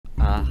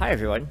Hi,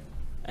 everyone,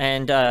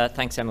 and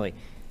thanks, Emily.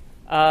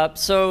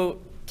 So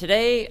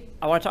today,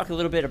 I want to talk a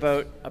little bit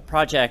about a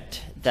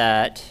project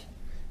that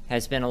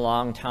has been a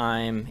long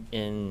time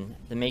in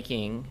the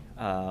making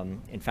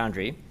in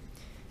Foundry,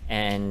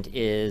 and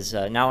is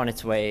now on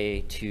its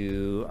way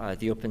to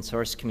the open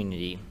source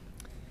community.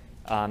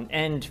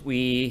 And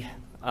we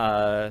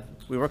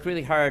worked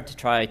really hard to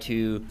try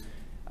to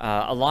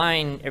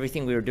align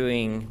everything we were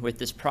doing with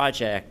this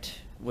project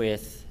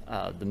with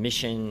the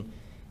mission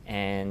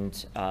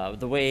and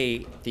the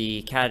way the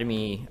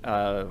Academy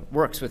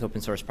works with open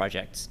source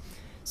projects.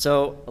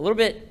 So a little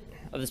bit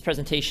of this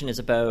presentation is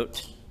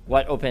about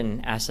what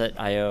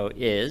OpenAssetIO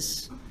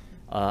is.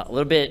 A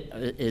little bit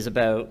is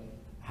about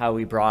how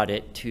we brought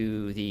it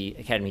to the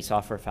Academy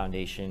Software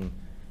Foundation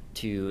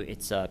to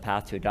its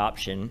path to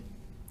adoption.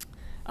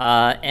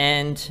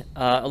 And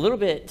a little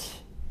bit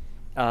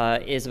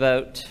is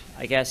about,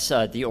 I guess,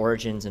 the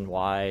origins and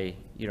why,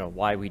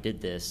 why we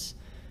did this.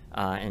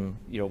 And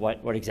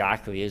what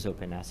exactly is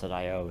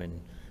OpenAssetIO,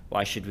 and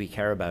why should we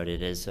care about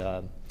it as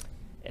a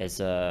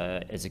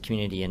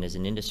community and as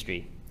an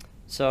industry?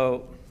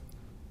 So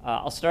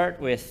I'll start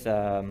with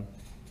there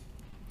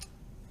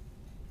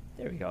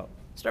we go.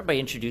 Start by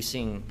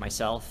introducing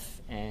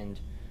myself and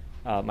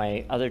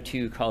my other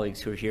two colleagues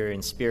who are here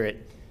in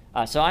spirit.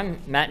 So I'm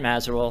Matt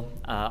Mazerolle.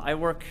 I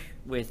work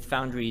with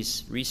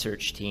Foundry's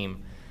research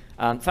team.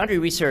 Foundry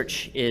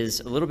research is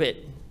a little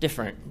bit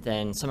different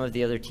than some of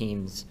the other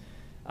teams.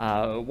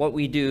 What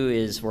we do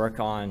is work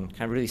on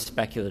kind of really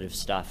speculative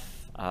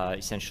stuff,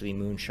 essentially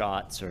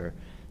moonshots or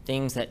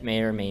things that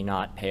may or may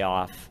not pay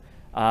off.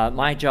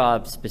 My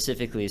job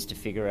specifically is to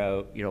figure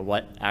out,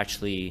 what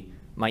actually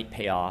might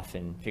pay off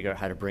and figure out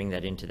how to bring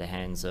that into the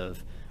hands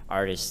of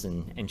artists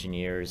and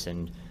engineers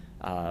and,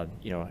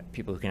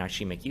 people who can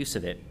actually make use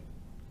of it.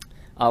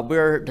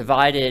 We're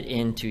divided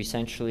into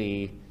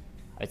essentially,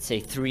 I'd say,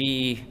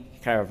 three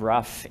kind of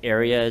rough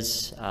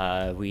areas.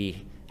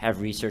 We have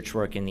research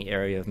work in the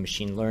area of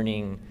machine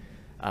learning.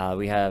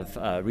 We have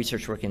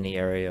research work in the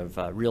area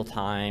of real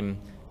time,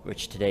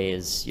 which today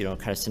is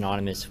kind of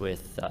synonymous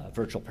with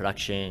virtual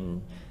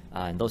production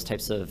and those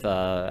types of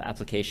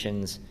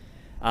applications.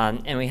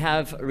 And we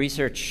have a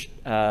research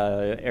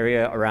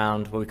area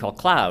around what we call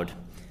cloud.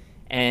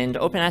 And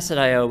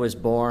OpenAssetIO was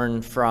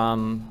born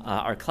from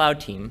our cloud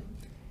team.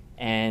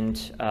 And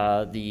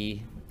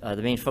the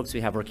main folks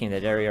we have working in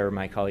that area are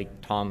my colleague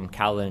Tom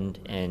Cowland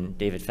and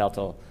David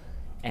Feltel.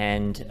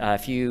 And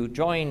if you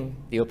join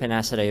the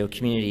OpenAssetIO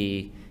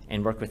community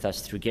and work with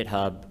us through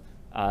GitHub,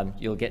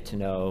 you'll get to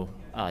know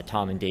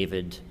Tom and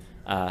David,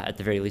 at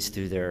the very least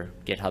through their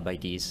GitHub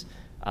IDs.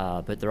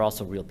 But they're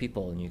also real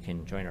people, and you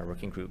can join our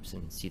working groups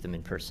and see them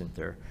in person.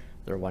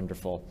 They're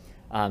wonderful.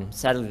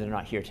 Sadly, they're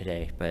not here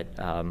today, but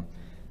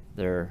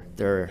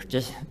they're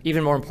just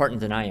even more important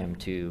than I am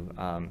to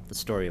the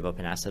story of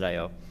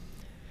OpenAssetIO.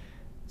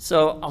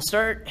 So I'll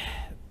start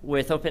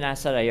with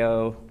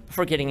OpenAssetIO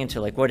before getting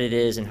into what it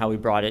is and how we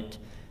brought it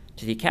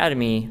to the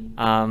Academy.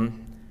 I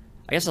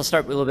guess I'll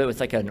start a little bit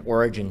with an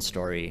origin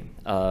story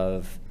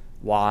of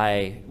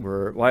why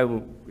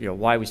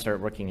we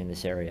started working in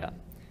this area.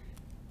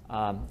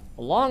 A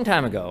long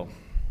time ago,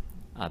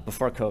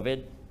 before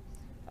COVID,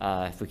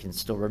 if we can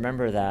still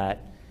remember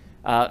that,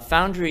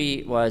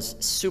 Foundry was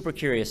super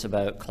curious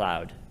about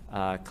cloud.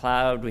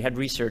 We had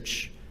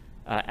research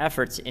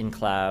efforts in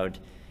cloud,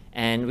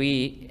 and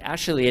we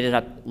actually ended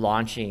up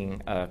launching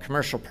a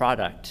commercial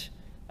product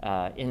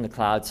in the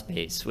cloud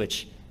space,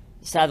 which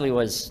sadly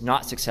was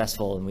not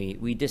successful, and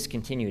we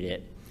discontinued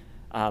it.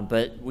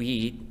 But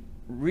we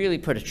really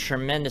put a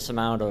tremendous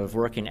amount of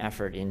work and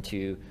effort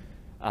into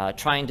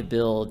trying to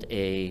build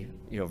a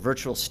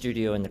virtual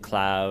studio in the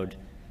cloud,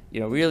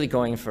 really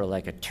going for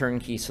a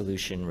turnkey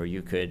solution where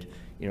you could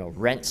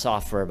rent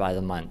software by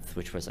the month,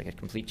 which was a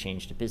complete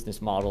change to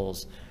business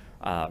models.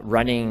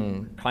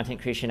 Running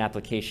content creation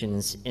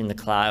applications in the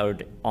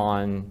cloud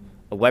on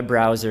a web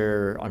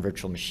browser, on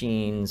virtual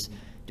machines,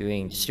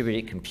 doing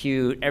distributed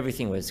compute.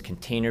 Everything was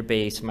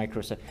container-based,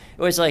 Microsoft. It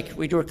was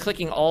we were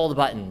clicking all the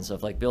buttons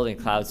of building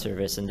a cloud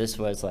service, and this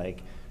was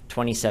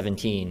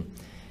 2017.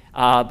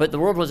 But the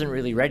world wasn't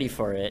really ready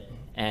for it.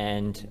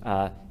 And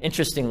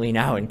interestingly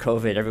now in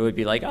COVID, everyone would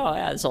be like, oh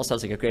yeah, this all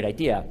sounds like a great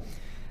idea.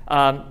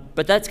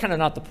 But that's kind of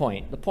not the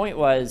point. The point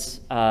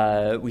was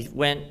we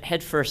went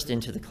headfirst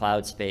into the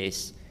cloud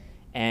space,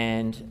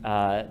 and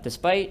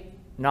despite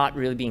not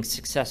really being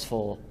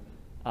successful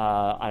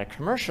at a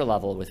commercial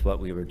level with what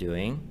we were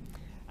doing,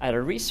 at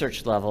a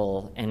research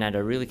level and at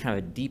a really kind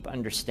of a deep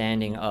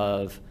understanding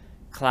of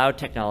cloud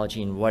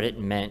technology and what it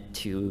meant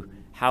to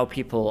how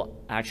people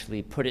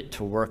actually put it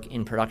to work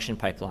in production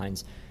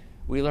pipelines,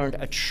 we learned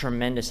a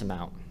tremendous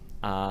amount.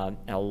 A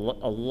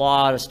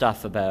lot of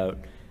stuff about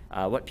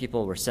what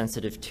people were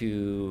sensitive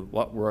to,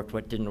 what worked,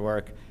 what didn't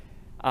work.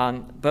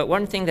 But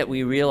one thing that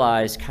we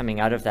realized coming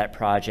out of that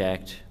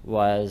project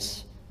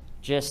was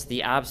just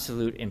the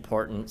absolute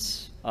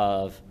importance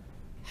of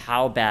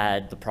how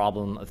bad the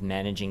problem of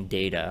managing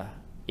data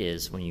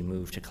is when you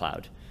move to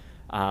cloud.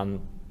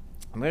 I'm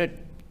going to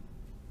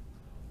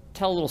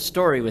tell a little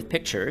story with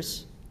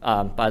pictures.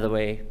 By the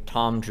way,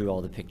 Tom drew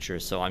all the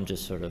pictures, so I'm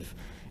just sort of,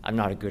 I'm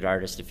not a good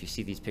artist. If you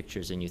see these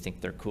pictures and you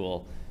think they're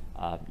cool,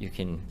 you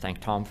can thank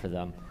Tom for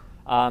them.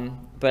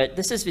 But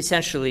this is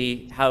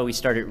essentially how we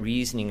started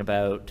reasoning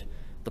about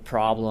the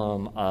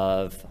problem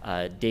of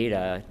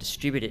data,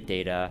 distributed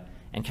data,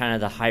 and kind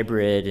of the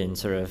hybrid and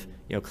sort of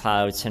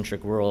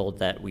cloud-centric world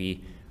that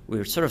we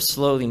were sort of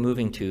slowly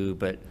moving to,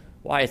 but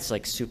why it's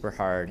like super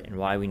hard and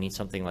why we need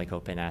something like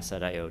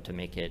OpenAssetIO to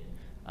make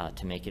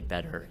it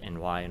better, and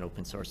why an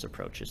open source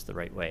approach is the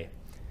right way.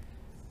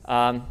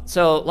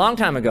 So a long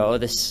time ago,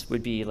 this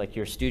would be like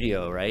your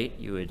studio, right?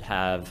 You would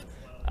have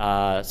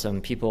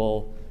some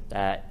people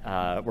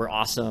that were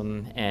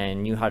awesome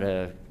and knew how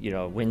to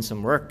win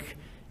some work,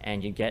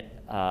 and you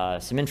get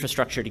some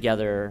infrastructure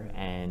together,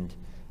 and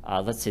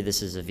let's say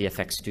this is a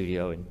VFX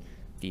studio, and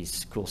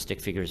these cool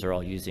stick figures are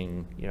all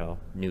using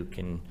Nuke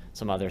and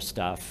some other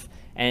stuff.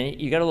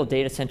 And you got a little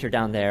data center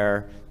down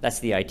there. That's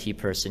the IT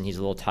person. He's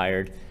a little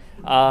tired.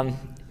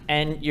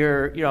 And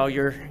you're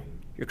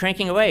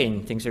cranking away,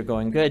 and things are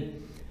going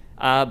good.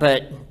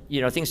 But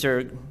things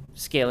are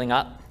scaling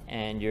up,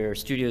 and your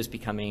studio is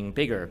becoming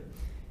bigger.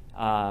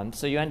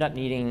 So you end up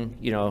needing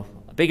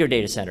a bigger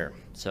data center.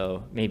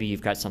 So maybe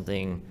you've got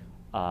something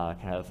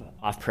kind of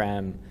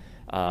off-prem,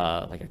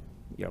 like a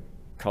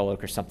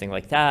Coloc or something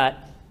like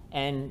that,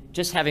 and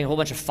just having a whole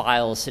bunch of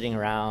files sitting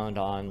around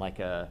on like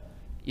a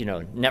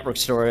network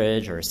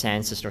storage or a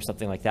SAN system or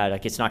something like that,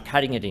 like it's not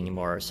cutting it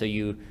anymore. So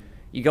you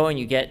go and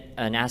you get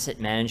an asset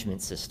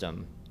management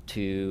system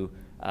to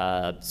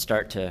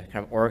start to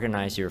kind of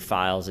organize your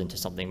files into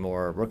something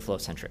more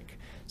workflow-centric.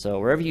 So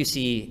wherever you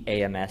see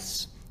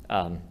AMS,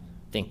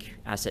 think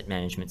asset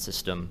management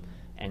system,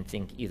 and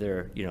think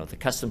either the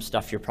custom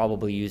stuff you're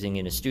probably using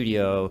in a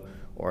studio,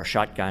 or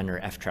Shotgun or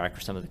F-Track, or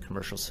some of the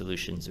commercial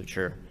solutions, which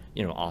are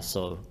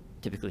also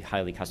typically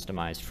highly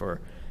customized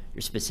for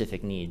your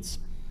specific needs.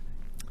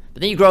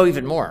 But then you grow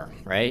even more,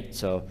 right?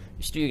 So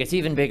your studio gets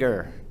even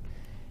bigger,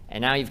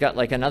 and now you've got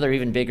like another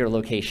even bigger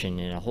location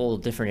in a whole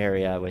different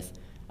area with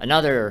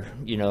another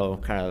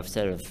kind of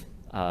set of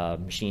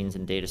machines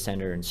and data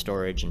center and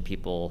storage and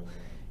people,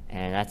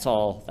 and that's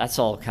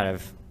all kind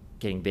of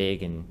getting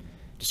big and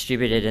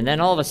distributed. And then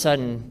all of a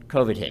sudden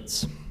COVID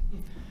hits,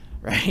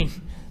 right?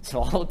 So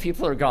all the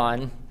people are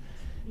gone,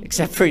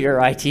 except for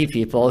your IT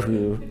people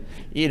who,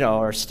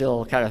 are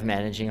still kind of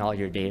managing all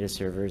your data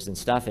servers and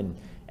stuff, and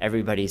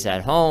everybody's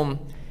at home.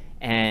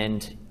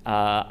 And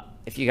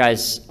if you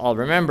guys all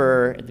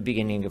remember, at the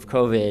beginning of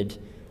COVID,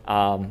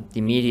 the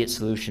immediate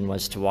solution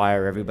was to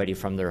wire everybody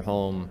from their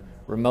home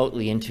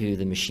remotely into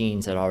the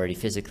machines that already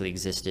physically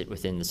existed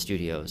within the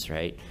studios,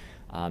 right?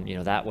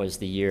 That was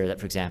the year that,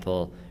 for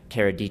example,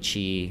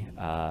 Teradici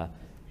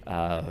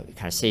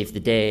kind of saved the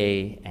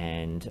day,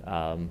 and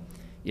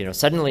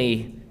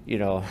suddenly,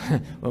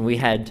 when we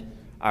had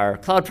our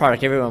cloud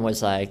product, everyone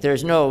was like,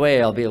 there's no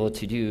way I'll be able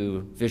to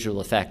do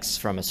visual effects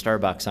from a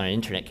Starbucks on an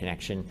internet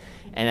connection.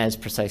 And that's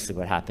precisely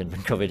what happened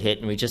when COVID hit,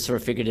 and we just sort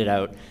of figured it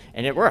out,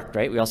 and it worked,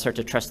 right? We all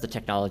started to trust the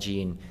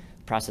technology, and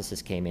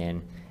processes came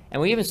in. And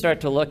we even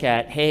started to look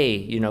at,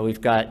 hey,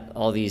 we've got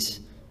all these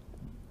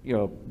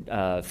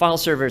file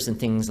servers and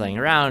things laying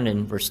around,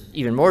 and we're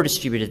even more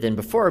distributed than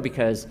before,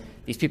 because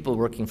these people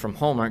working from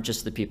home aren't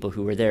just the people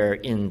who were there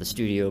in the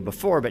studio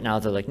before, but now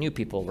they're like new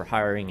people we're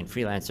hiring and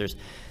freelancers.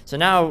 So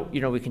now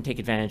we can take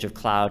advantage of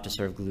cloud to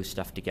sort of glue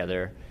stuff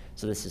together.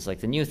 So this is like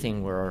the new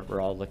thing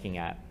we're all looking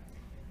at.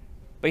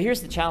 But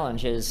here's the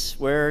challenge: is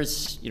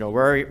where's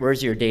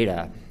your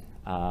data?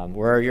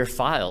 Where are your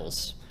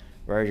files?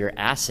 Where are your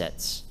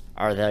assets?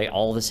 Are they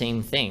all the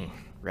same thing?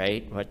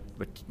 Right?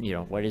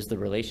 What is the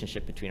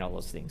relationship between all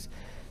those things?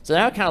 So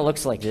now it kind of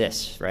looks like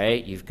this,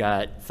 right? You've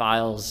got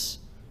files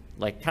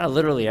like kind of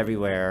literally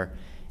everywhere,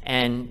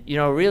 and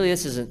really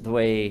this isn't the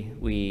way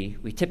we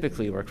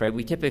typically work, right?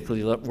 We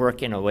typically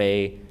work in a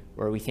way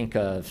where we think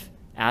of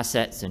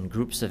assets and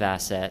groups of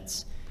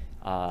assets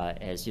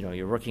as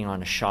you're working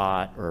on a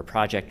shot or a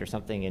project or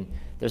something, and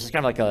there's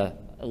kind of like a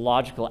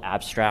logical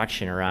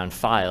abstraction around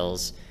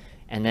files.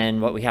 And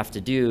then what we have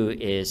to do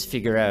is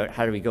figure out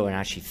how do we go and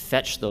actually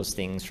fetch those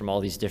things from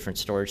all these different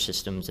storage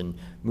systems and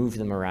move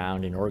them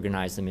around and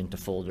organize them into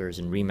folders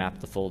and remap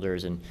the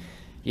folders. And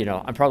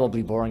I'm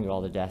probably boring you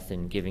all to death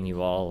and giving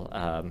you all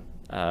some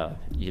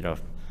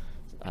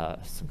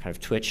kind of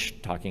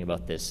twitch talking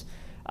about this.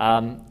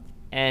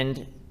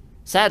 And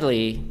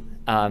sadly,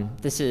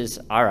 this is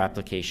our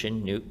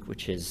application, Nuke,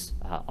 which is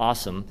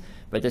awesome.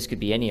 But this could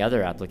be any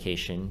other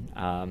application,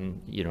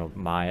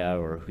 Maya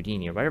or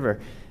Houdini or whatever.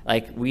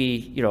 Like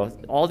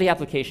all the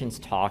applications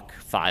talk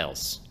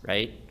files,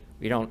 right?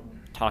 We don't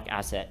talk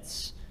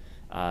assets.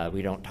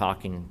 We don't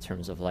talk in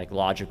terms of like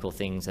logical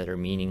things that are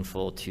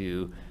meaningful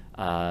to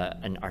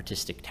an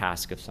artistic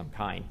task of some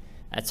kind.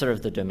 That's sort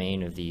of the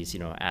domain of these,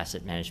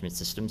 asset management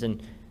systems,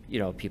 and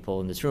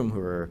people in this room who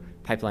are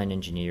pipeline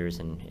engineers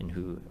and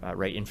who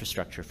write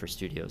infrastructure for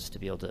studios to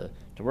be able to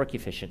work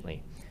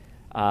efficiently.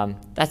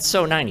 That's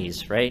so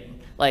 90s, right?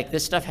 Like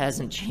this stuff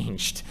hasn't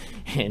changed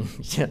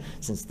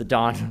since the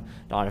dawn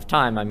of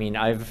time. I mean,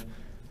 I've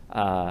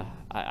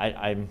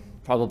I'm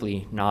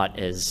probably not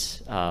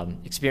as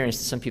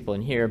experienced as some people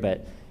in here,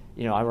 but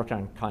I worked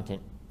on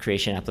content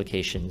creation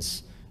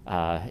applications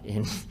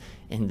in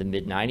the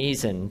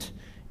mid-90s, and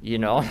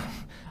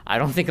I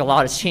don't think a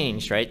lot has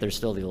changed, right? There's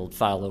still the old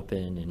file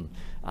open and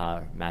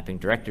mapping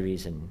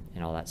directories and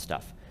all that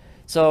stuff.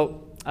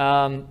 So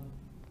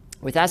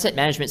with asset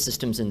management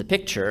systems in the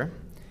picture,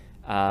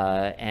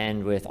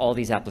 and with all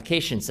these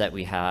applications that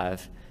we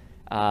have,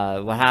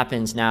 what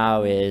happens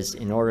now is,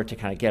 in order to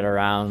kind of get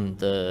around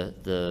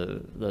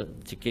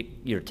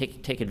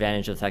take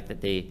advantage of the fact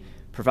that they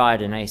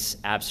provide a nice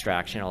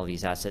abstraction, all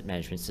these asset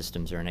management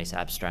systems are a nice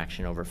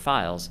abstraction over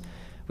files,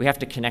 we have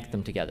to connect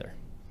them together.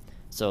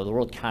 So the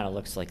world kind of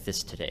looks like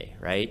this today,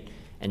 right?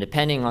 And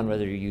depending on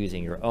whether you're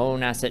using your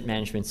own asset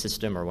management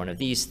system or one of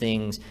these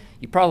things,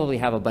 you probably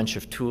have a bunch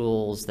of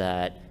tools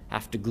that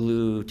have to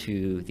glue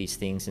to these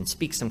things and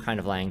speak some kind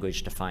of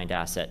language to find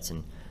assets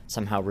and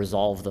somehow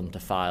resolve them to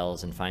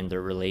files and find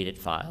their related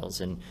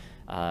files and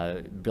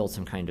build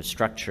some kind of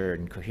structure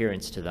and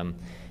coherence to them.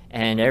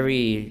 And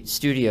every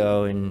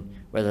studio, and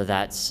whether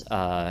that's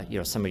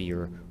somebody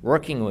you're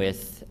working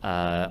with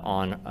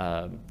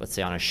on, let's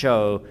say on a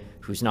show,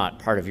 who's not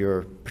part of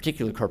your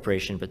particular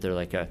corporation, but they're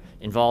like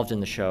involved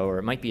in the show, or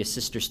it might be a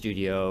sister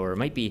studio, or it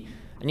might be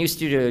a new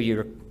studio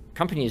your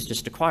company has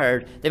just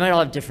acquired, they might all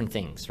have different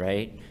things,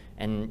 right?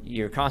 And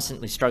you're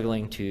constantly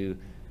struggling to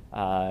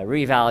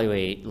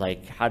reevaluate,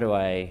 like, how do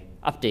I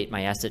update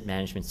my asset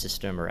management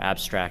system or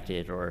abstract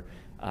it, or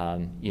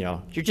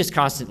you're just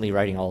constantly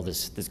writing all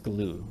this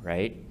glue,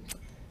 right?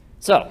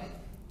 So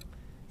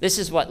this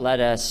is what led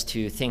us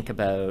to think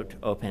about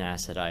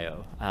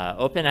OpenAssetIO.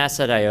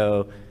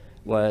 OpenAssetIO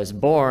was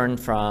born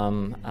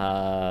from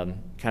kind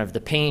of the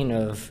pain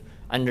of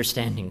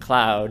understanding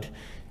cloud,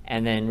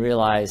 and then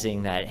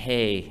realizing that,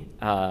 hey,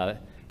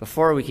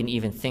 before we can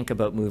even think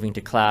about moving to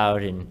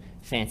cloud and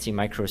fancy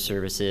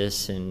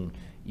microservices and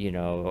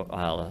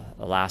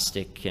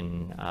elastic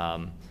and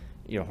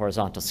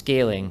horizontal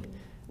scaling,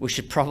 we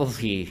should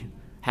probably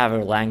have a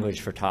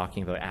language for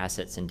talking about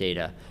assets and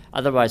data.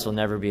 Otherwise, we'll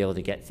never be able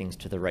to get things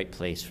to the right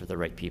place for the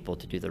right people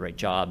to do the right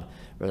job,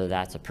 whether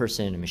that's a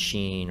person, a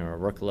machine, or a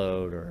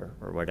workload,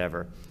 or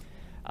whatever.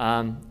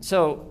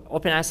 So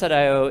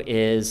OpenAssetIO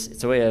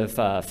it's a way of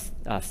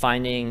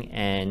finding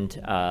and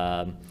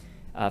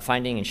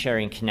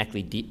sharing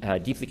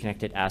deeply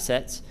connected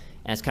assets,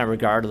 and it's kind of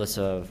regardless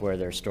of where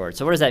they're stored.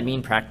 So what does that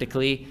mean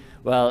practically?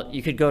 Well,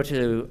 you could go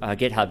to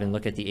GitHub and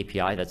look at the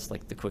API. That's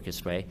like the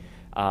quickest way.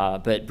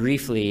 But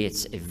briefly,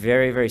 it's a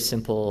very, very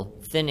simple,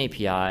 thin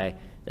API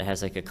that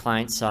has like a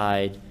client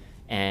side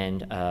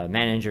and a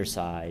manager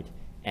side,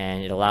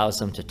 and it allows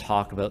them to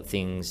talk about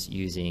things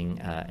using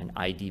an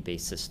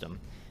ID-based system.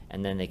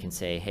 And then they can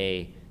say,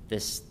 hey,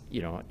 this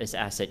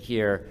asset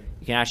here,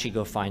 you can actually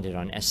go find it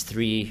on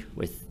S3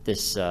 with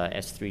this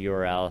S3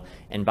 URL.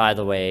 And by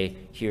the way,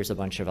 here's a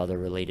bunch of other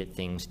related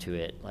things to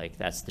it. Like,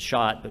 that's the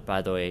shot, but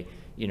by the way,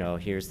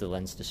 here's the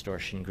lens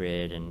distortion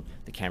grid and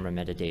the camera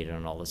metadata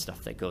and all the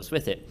stuff that goes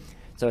with it.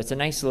 So it's a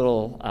nice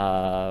little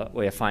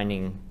way of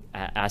finding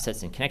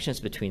assets and connections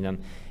between them.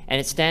 And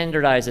it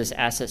standardizes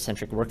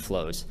asset-centric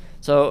workflows.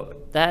 So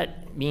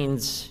that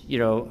means,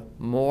 so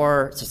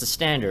it's a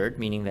standard,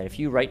 meaning that if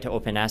you write to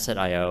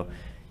OpenAssetIO,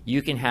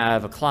 you can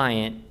have a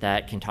client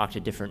that can talk to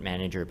different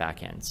manager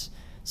backends.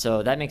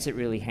 So that makes it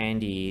really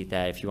handy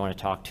that if you want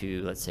to talk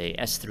to, let's say,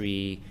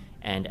 S3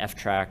 and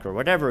FTrack or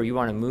whatever, you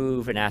want to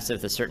move an asset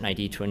with a certain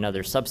ID to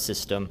another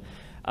subsystem,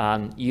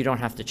 you don't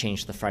have to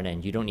change the front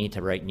end. You don't need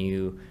to write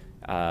new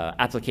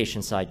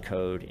application side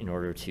code in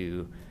order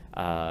to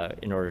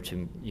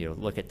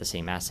look at the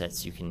same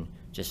assets. You can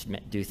just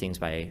do things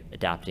by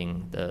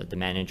adapting the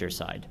manager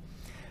side.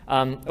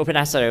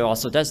 OpenAssetIO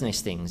also does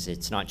nice things.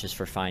 It's not just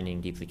for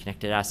finding deeply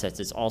connected assets.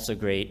 It's also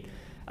great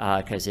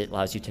because it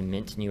allows you to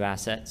mint new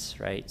assets,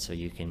 right? So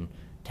you can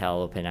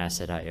tell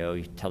OpenAssetIO,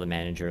 you tell the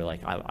manager,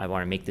 like, I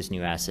want to make this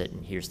new asset,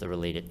 and here's the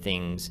related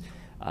things.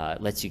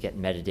 It lets you get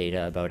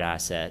metadata about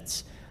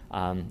assets.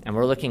 And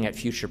we're looking at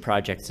future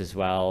projects as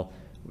well,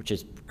 which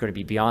is going to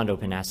be beyond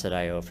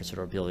OpenAssetIO for sort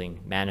of building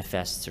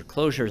manifests or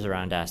closures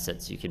around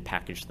assets. You can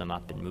package them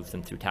up and move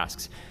them through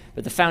tasks.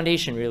 But the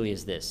foundation really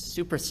is this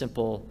super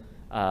simple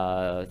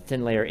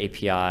thin layer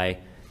API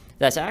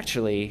that's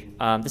actually,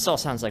 this all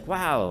sounds like,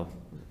 wow,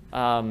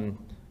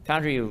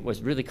 Foundry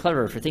was really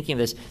clever for thinking of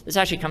this. This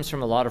actually comes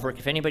from a lot of work.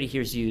 If anybody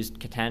here's used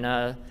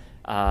Katana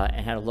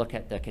and had a look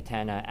at the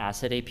Katana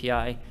asset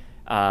API,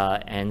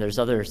 and there's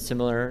other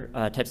similar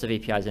types of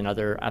APIs in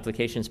other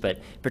applications, but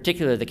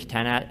particularly the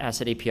Katana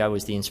asset API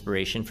was the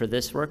inspiration for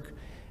this work.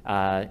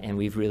 And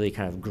we've really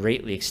kind of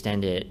greatly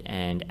extended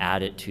and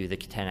added to the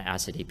Katana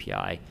asset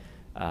API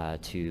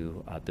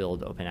to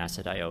build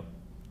OpenAssetIO.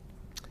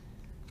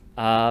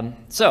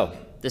 So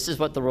this is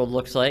what the world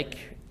looks like,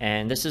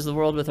 and this is the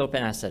world with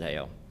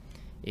OpenAssetIO,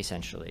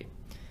 essentially.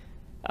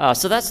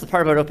 So that's the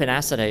part about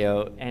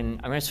OpenAssetIO, and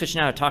I'm going to switch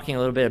now to talking a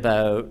little bit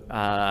about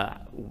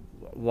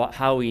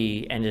how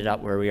we ended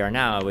up where we are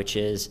now, which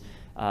is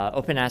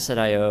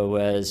OpenAssetIO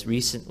was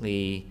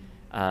recently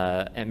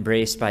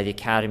embraced by the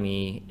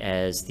Academy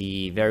as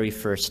the very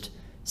first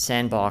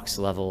Sandbox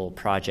level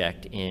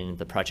project in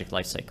the project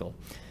lifecycle.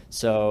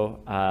 So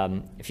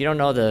if you don't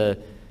know, the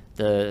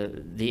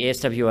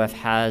ASWF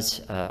has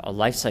a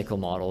lifecycle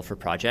model for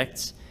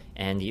projects,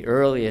 and the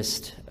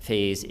earliest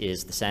phase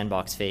is the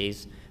Sandbox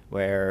phase,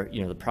 where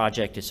the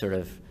project is sort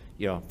of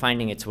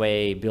finding its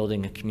way,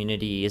 building a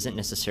community, isn't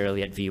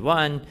necessarily at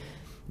V1,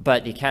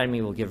 but the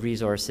Academy will give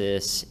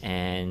resources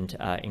and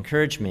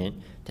encouragement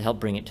to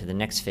help bring it to the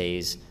next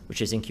phase,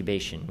 which is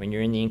incubation. When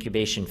you're in the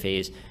incubation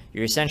phase,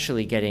 you're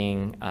essentially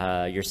getting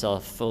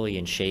yourself fully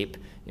in shape.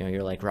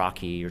 You're like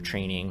Rocky, you're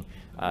training,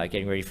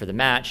 getting ready for the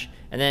match.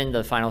 And then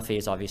the final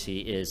phase, obviously,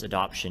 is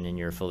adoption, and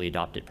you're a fully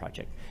adopted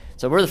project.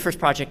 So we're the first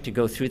project to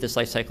go through this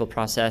lifecycle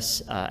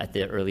process at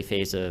the early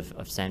phase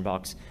of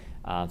Sandbox.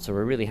 So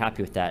we're really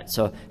happy with that.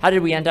 So how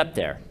did we end up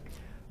there?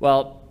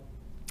 Well,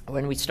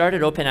 when we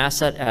started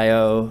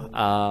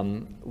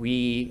OpenAssetIO,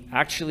 we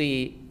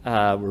actually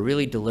were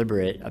really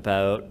deliberate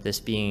about this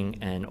being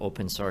an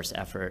open source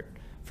effort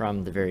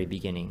from the very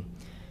beginning.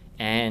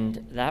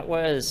 And that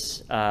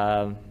was,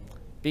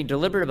 being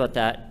deliberate about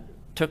that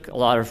took a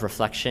lot of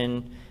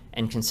reflection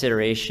and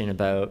consideration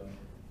about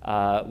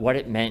what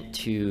it meant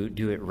to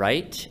do it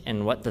right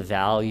and what the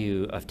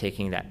value of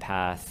taking that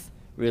path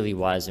really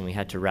was. And we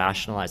had to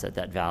rationalize that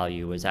that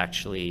value was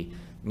actually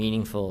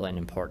meaningful and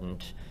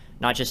important,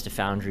 not just to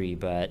Foundry,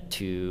 but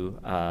to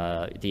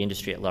the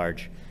industry at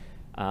large.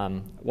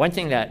 One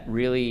thing that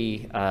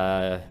really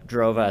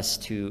drove us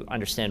to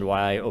understand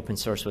why open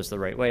source was the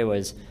right way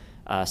was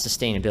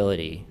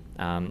sustainability.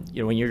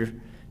 When you're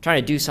trying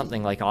to do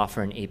something like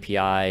offer an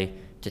API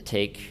to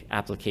take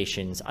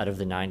applications out of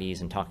the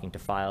 90s and talking to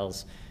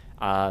files,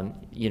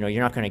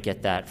 you're not going to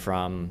get that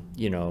from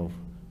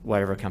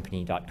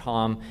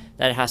whatevercompany.com.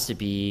 That has to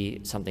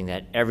be something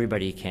that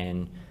everybody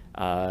can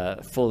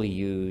fully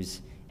use,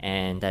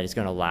 and that is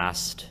going to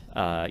last.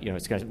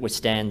 It's going to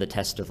withstand the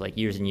test of like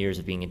years and years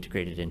of being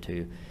integrated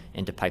into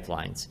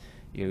pipelines.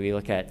 We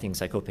look at things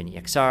like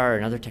OpenEXR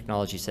and other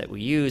technologies that we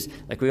use,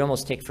 like we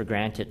almost take for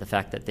granted the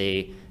fact that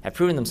they have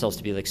proven themselves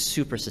to be like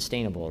super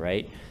sustainable,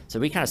 right? So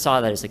we kind of saw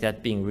that as like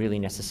that being really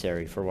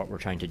necessary for what we're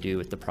trying to do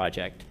with the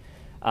project.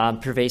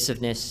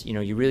 Pervasiveness,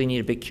 you really need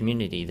a big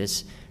community.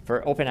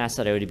 For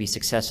OpenAssetIO to be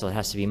successful, it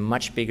has to be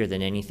much bigger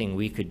than anything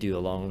we could do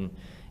alone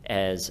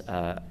as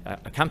a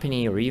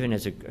company or even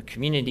as a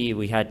community.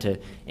 We had to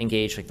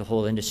engage like the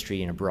whole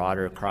industry in a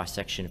broader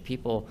cross-section of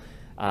people.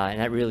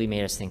 And that really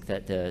made us think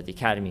that the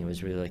Academy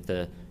was really like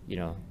the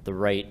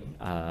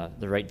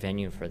right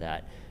venue for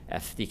that.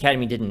 If the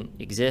Academy didn't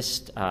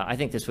exist, I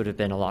think this would have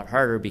been a lot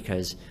harder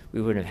because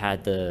we wouldn't have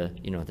had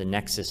the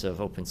nexus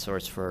of open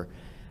source for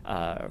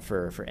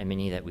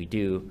M&E that we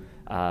do.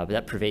 But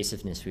that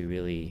pervasiveness, we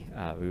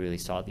really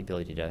saw the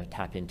ability to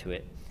tap into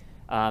it.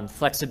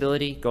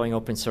 Flexibility, going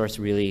open source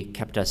really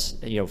kept us,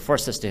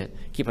 forced us to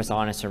keep us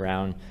honest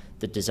around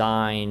the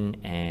design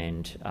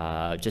and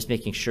just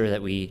making sure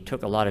that we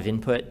took a lot of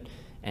input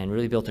and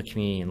really built a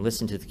community and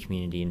listened to the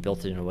community and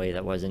built it in a way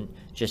that wasn't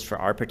just for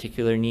our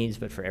particular needs,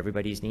 but for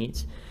everybody's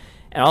needs.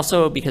 And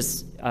also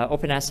because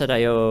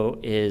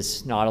OpenAssetIO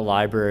is not a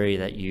library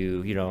that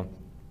you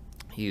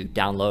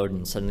download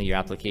and suddenly your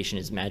application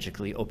is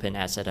magically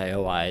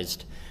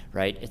OpenAssetIOized,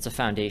 right? It's a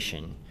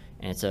foundation,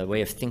 and it's a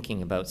way of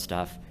thinking about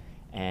stuff.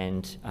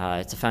 And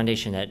it's a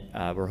foundation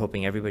that we're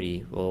hoping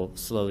everybody will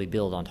slowly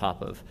build on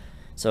top of.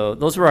 So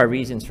those were our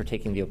reasons for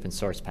taking the open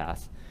source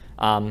path.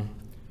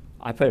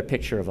 I put a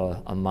picture of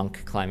a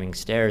monk climbing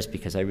stairs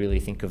because I really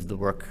think of the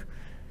work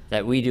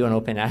that we do on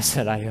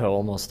OpenAssetIO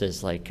almost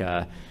as like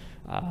a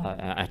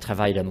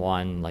travail de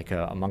moine, like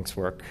a monk's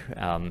work.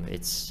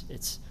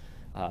 It's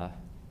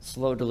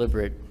slow,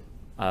 deliberate,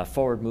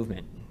 forward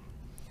movement.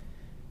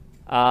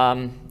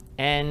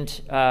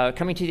 And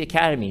coming to the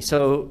Academy.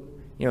 So,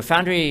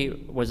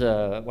 Foundry was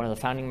one of the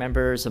founding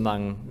members,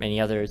 among many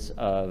others,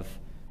 of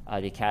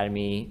the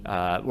Academy.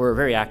 We're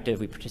very active.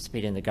 We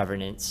participate in the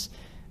governance.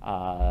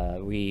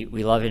 We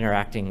love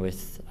interacting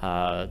with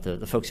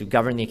the folks who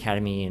govern the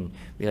Academy, and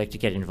we like to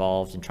get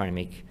involved in trying to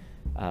make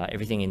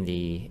everything in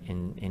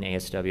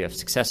ASWF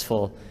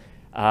successful.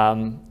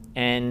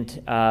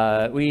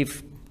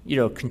 We've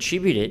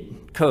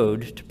contributed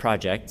code to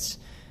projects,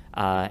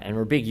 and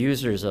we're big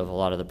users of a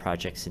lot of the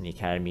projects in the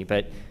Academy,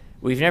 but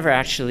we've never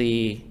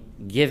actually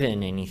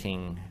given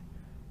anything,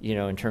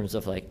 in terms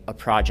of like a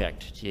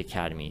project to the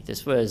Academy.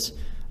 This was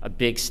a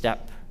big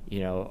step,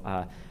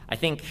 I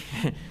think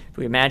if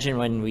we imagine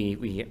when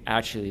we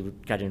actually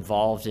got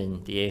involved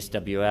in the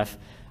ASWF,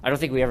 I don't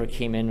think we ever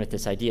came in with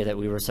this idea that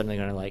we were suddenly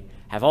going to like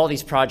have all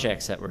these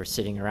projects that were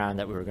sitting around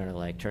that we were going to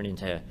like turn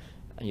into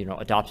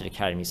adopted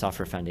Academy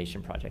software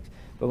foundation projects.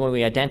 But when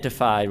we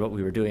identified what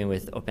we were doing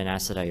with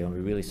OpenAssetIO and we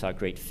really saw a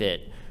great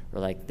fit,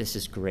 we're like, this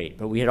is great.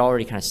 But we had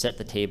already kind of set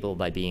the table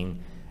by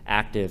being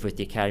active with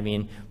the Academy,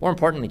 and more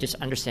importantly, just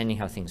understanding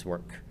how things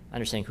work,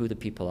 understanding who the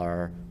people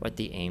are, what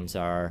the aims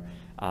are,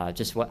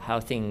 just how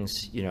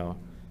things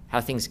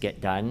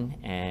get done,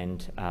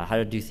 and how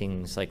to do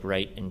things like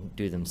right and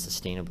do them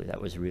sustainably.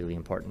 That was really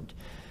important.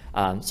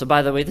 So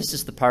by the way, this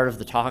is the part of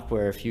the talk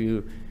where if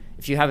you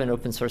have an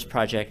open source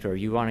project or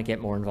you want to get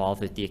more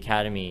involved with the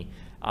Academy,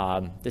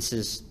 this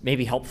is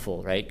maybe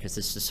helpful, right? Because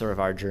this is sort of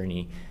our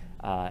journey.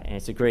 And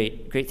it's a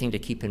great thing to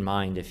keep in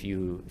mind if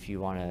you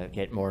want to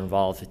get more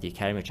involved with the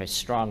Academy, which I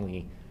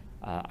strongly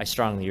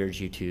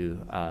urge you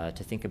to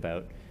think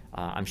about.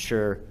 I'm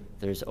sure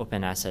there's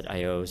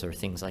OpenAssetIO's or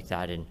things like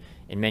that in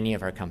many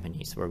of our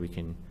companies where we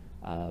can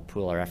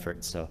pool our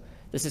efforts. So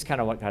this is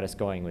kind of what got us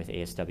going with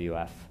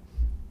ASWF.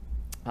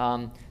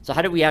 So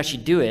how did we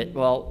actually do it?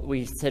 Well,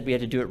 we said we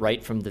had to do it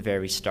right from the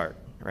very start,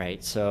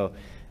 right? So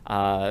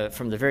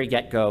from the very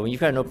get-go, when you've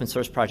got an open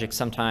source project,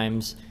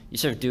 sometimes you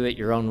sort of do it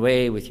your own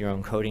way with your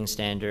own coding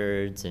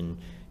standards, and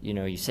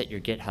you set your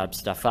GitHub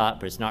stuff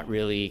up, but it's not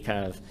really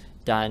kind of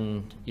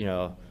done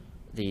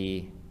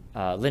the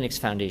Linux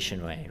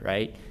Foundation way,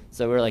 right?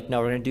 So we're like, no,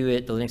 we're going to do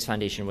it the Linux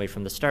Foundation way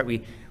from the start.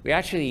 We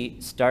actually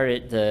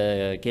started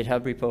the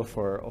GitHub repo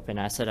for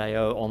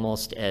OpenAssetIO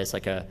almost as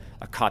like a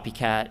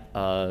copycat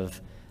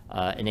of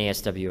an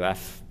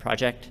ASWF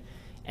project.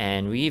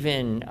 And we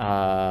even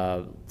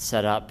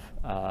set up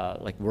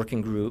like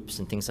working groups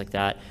and things like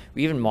that.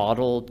 We even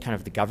modeled kind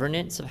of the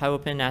governance of how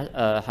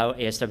how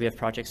ASWF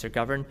projects are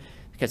governed,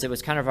 because it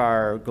was kind of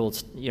our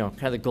gold,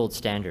 kind of the gold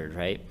standard,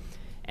 right?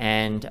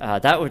 And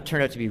that would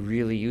turn out to be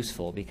really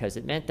useful, because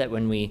it meant that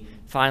when we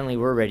finally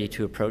were ready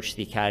to approach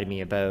the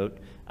Academy about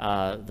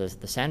the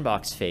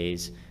Sandbox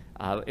phase,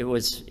 it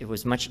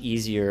was much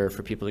easier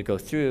for people to go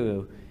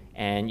through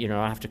and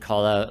not have to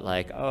call out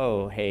like,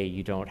 oh, hey,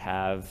 you don't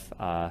have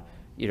a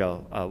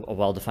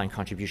well-defined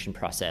contribution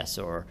process,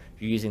 or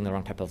you're using the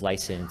wrong type of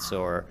license,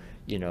 or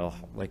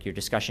like your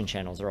discussion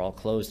channels are all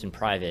closed and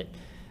private.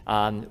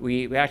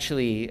 We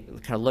actually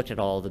kind of looked at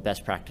all the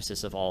best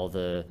practices of all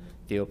the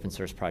open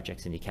source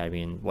projects in the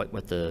Academy and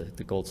what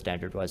the gold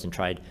standard was, and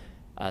tried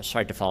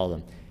to follow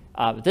them.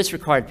 But this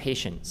required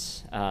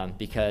patience,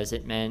 because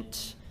it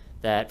meant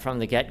that from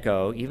the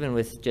get-go, even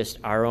with just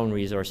our own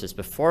resources,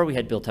 before we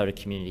had built out a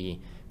community,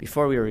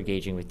 before we were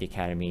engaging with the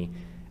Academy,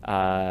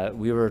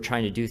 we were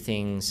trying to do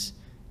things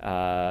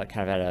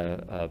kind of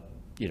at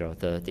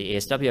the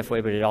ASWF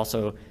way, but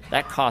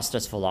that cost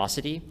us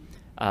velocity.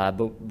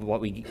 But what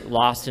we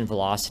lost in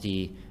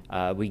velocity,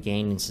 we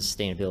gained in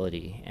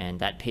sustainability, and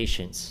that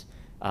patience,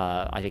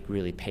 I think,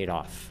 really paid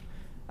off.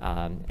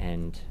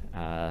 And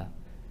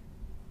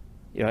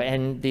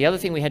the other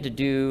thing we had to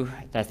do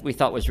that we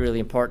thought was really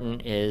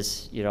important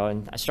is,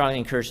 and I strongly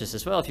encourage this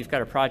as well, if you've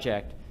got a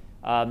project,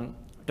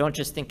 don't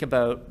just think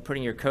about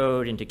putting your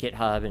code into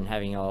GitHub and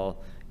having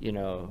all,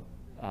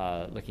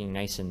 looking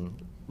nice and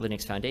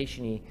Linux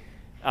Foundation-y.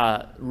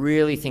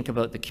 Really think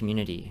about the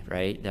community,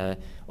 right? The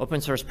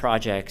open source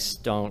projects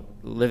don't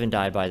live and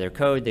die by their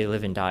code. They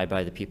live and die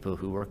by the people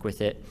who work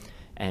with it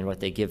and what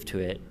they give to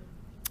it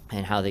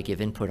and how they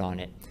give input on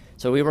it.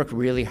 So we work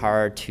really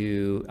hard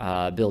to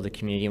build a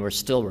community, and we're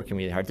still working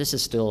really hard. This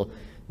is still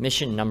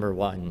mission number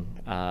one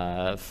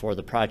for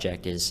the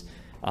project, is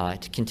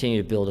to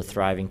continue to build a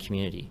thriving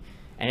community.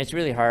 And it's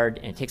really hard,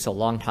 and it takes a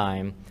long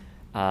time,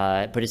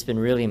 but it's been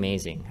really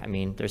amazing. I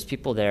mean, there's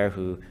people there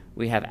who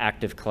we have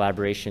active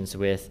collaborations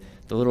with.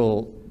 The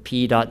little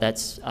P dot,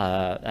 that's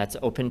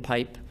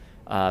OpenPipe,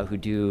 who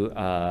do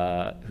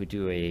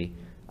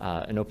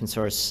an open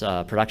source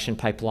production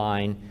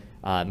pipeline.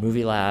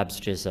 Movie Labs,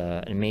 which is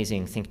an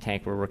amazing think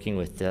tank. We're working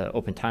with the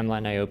Open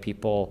Timeline IO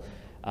people.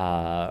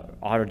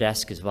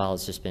 Autodesk as well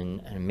has just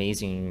been an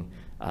amazing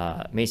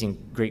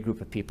great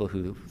group of people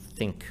who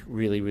think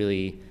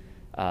really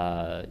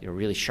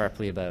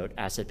sharply about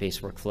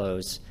asset-based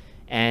workflows.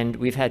 And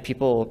we've had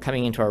people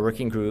coming into our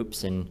working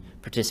groups and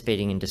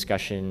participating in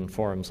discussion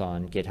forums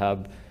on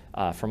GitHub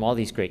from all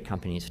these great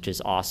companies, which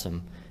is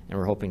awesome. And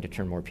we're hoping to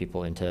turn more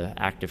people into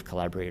active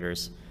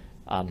collaborators.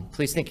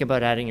 Please think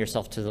about adding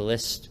yourself to the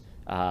list.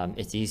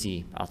 It's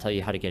easy. I'll tell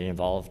you how to get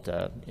involved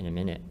in a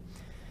minute.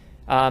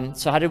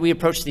 So how did we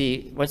approach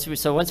once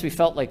we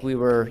felt like we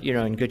were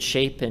in good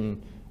shape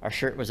and our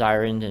shirt was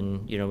ironed,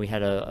 and we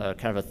had a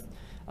kind of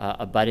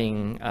a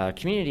budding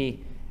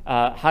community,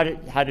 how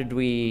did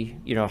we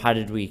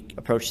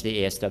approach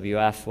the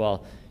ASWF?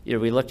 Well,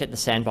 we looked at the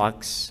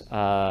Sandbox,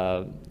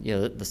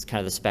 this kind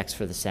of the specs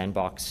for the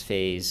Sandbox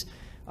phase.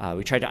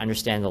 We tried to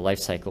understand the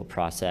lifecycle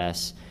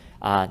process,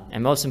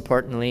 and most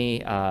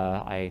importantly,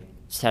 I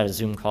just had a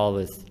Zoom call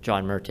with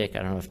John Murtick.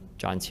 I don't know if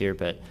John's here,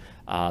 but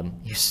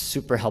he's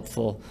super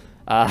helpful.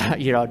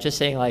 Just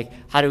saying like,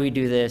 how do we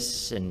do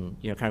this,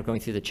 and kind of going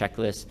through the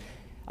checklist,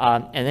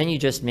 and then you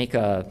just make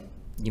a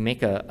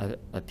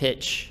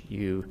pitch.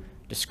 You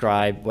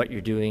describe what you're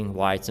doing,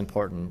 why it's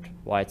important,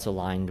 why it's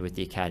aligned with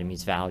the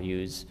Academy's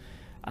values,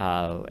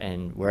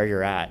 and where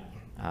you're at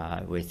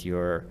with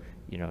your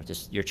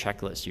just your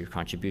checklist, your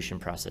contribution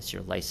process,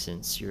 your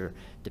license, your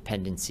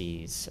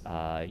dependencies,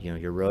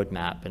 your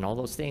roadmap, and all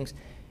those things.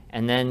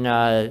 And then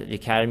the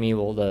Academy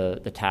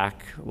the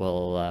TAC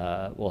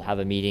will have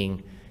a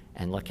meeting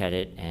and look at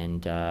it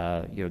and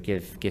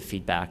give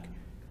feedback.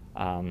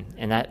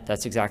 And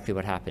that's exactly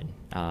what happened.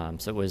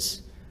 So it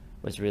was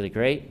really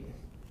great.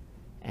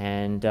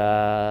 And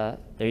there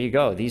you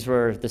go.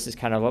 This is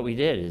kind of what we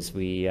did. Is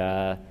we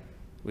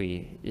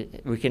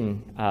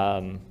can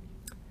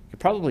could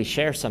probably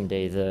share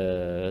someday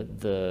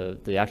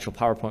the actual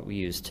PowerPoint we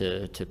used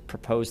to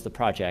propose the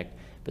project.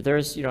 But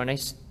there's a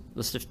nice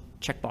list of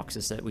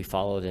checkboxes that we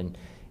followed. And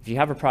if you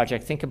have a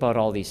project, think about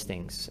all these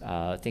things.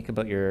 Think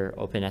about your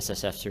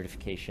OpenSSF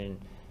certification.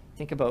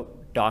 Think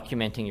about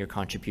documenting your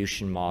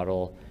contribution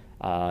model,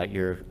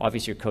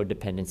 obviously your code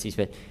dependencies,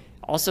 but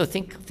also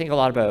think a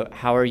lot about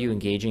how are you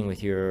engaging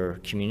with your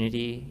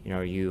community.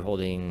 Are you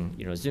holding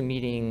Zoom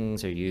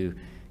meetings? Are you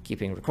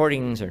keeping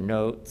recordings or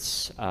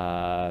notes?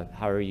 How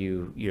are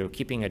you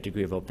keeping a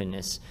degree of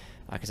openness?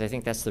 Because I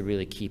think that's the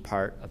really key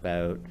part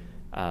about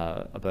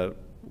to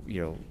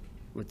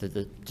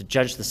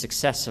judge the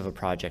success of a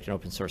project, an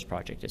open source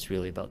project. It's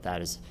really about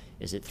that. Is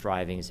it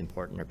thriving? Is it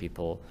important? Are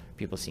people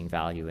seeing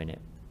value in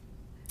it?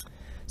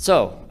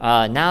 So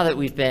now that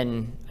we've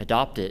been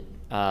adopted,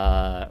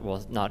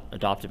 well, not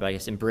adopted, but I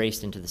guess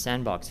embraced into the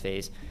Sandbox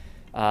phase,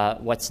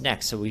 what's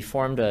next? So we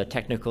formed a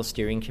technical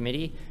steering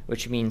committee,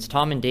 which means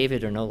Tom and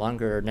David are no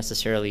longer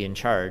necessarily in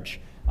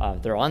charge.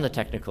 They're on the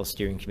technical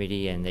steering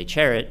committee and they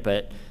chair it,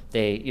 but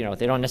they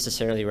don't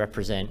necessarily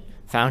represent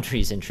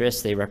Foundry's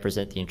interests. They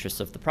represent the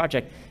interests of the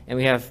project. And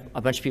we have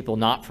a bunch of people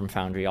not from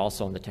Foundry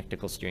also on the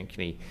technical steering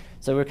committee.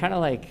 So we're kind of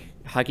like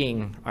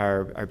hugging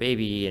our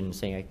baby and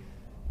saying, like,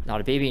 not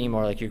a baby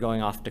anymore, like you're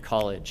going off to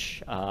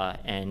college,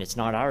 and it's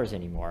not ours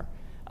anymore.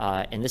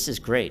 And this is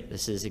great.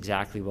 This is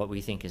exactly what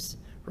we think is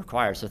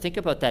required. So think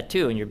about that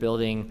too, and you're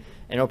building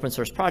an open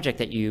source project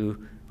that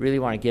you really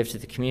want to give to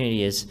the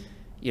community. Is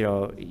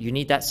you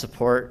need that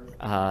support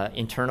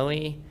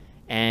internally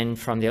and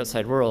from the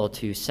outside world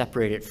to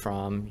separate it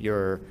from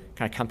your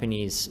kind of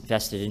company's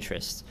vested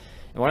interests.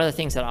 And one of the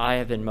things that I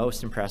have been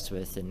most impressed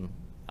with, and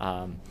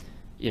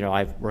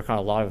I've worked on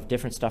a lot of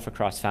different stuff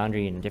across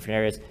Foundry in different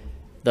areas,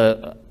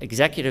 the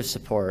executive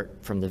support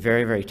from the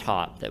very, very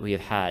top that we have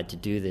had to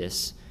do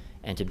this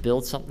and to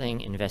build something,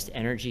 invest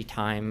energy,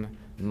 time,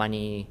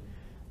 money,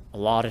 a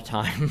lot of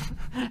time,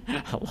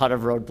 a lot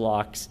of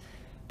roadblocks,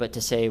 but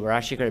to say we're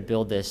actually going to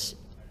build this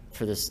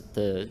for the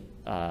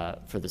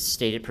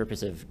stated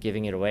purpose of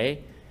giving it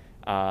away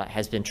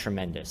has been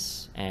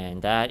tremendous.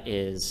 And that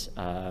is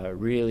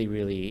really,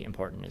 really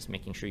important, is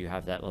making sure you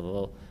have that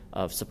level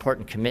of support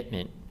and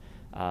commitment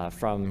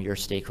from your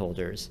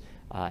stakeholders.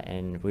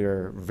 And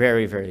we're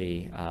very,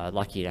 very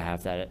lucky to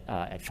have that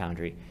at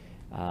Foundry.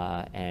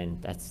 And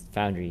that's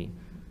Foundry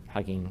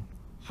hugging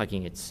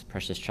its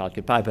precious child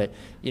goodbye. But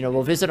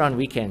we'll visit on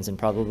weekends and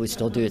probably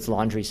still do its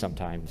laundry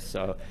sometimes,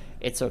 so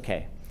it's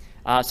okay.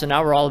 So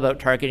now we're all about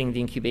targeting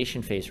the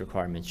incubation phase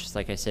requirements, just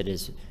like I said,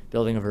 is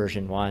building a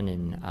version 1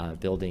 and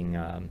building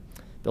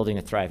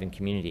a thriving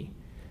community.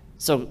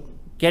 So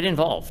get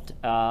involved.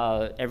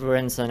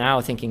 Everyone's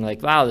now thinking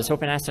like, wow, this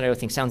OpenAssetIO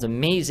thing sounds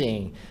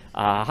amazing.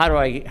 How do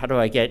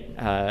I get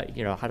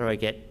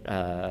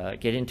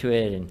into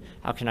it, and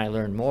how can I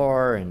learn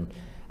more? And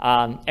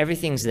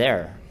everything's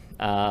there.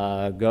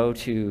 Go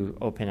to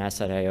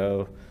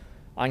OpenAssetIO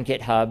on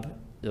GitHub.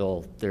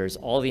 There's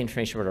all the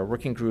information about our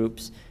working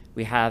groups.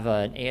 We have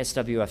an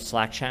ASWF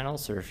Slack channel,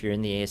 so if you're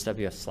in the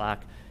ASWF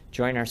Slack,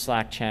 join our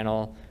Slack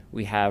channel.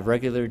 We have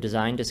regular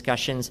design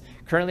discussions.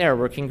 Currently, our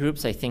working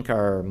groups, I think,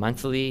 are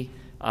monthly,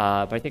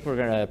 but I think we're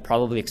going to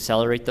probably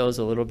accelerate those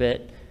a little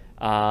bit.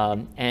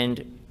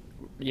 And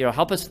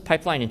help us with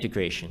pipeline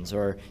integrations,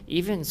 or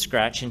even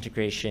Scratch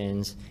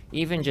integrations,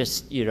 even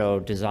just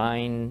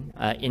design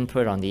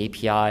input on the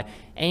API,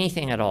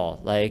 anything at all.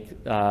 Like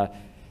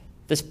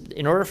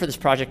in order for this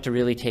project to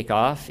really take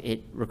off,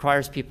 it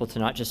requires people to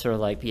not just sort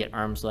of like be at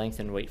arm's length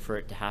and wait for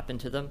it to happen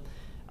to them.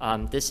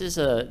 This is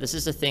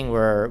a thing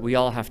where we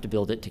all have to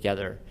build it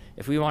together.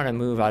 If we want to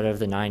move out of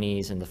the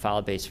 90s and the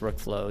file-based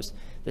workflows,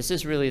 this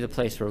is really the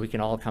place where we can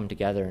all come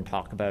together and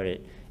talk about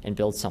it and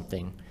build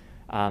something.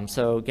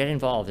 So get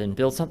involved and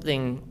build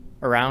something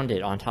around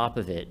it, on top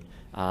of it.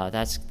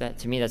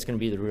 To me, that's going to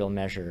be the real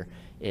measure,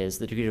 is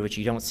the degree to which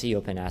you don't see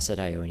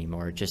OpenAssetIO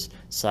anymore. It just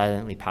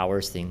silently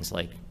powers things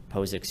like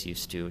POSIX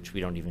used to, which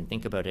we don't even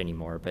think about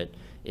anymore, but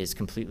is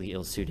completely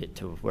ill-suited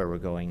to where we're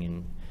going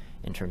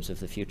in terms of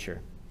the future.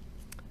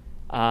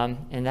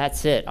 And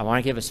that's it. I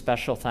want to give a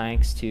special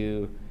thanks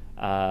to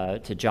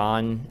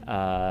John,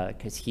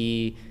 because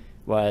he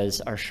was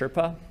our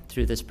Sherpa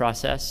through this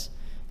process.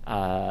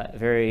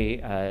 Very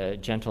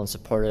gentle and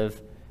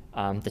supportive.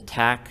 The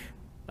TAC,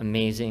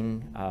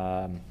 amazing.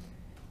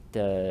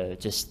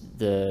 Just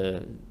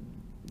the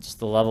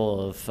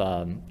level of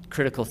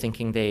critical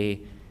thinking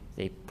they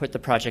put the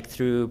project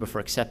through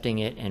before accepting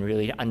it and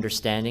really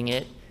understanding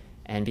it,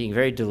 and being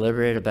very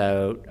deliberate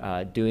about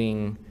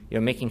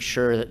making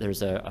sure that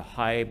there's a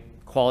high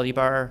quality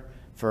bar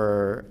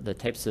for the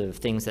types of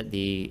things that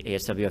the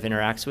ASWF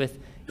interacts with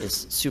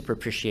is super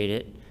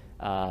appreciated.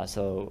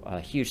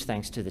 So huge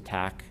thanks to the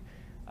TAC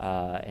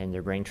and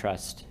their brain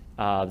trust.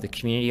 The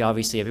community,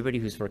 obviously, everybody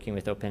who's working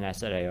with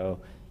OpenAssetIO,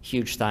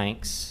 huge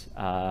thanks.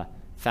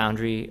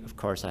 Foundry, of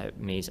course, our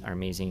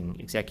amazing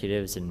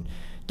executives and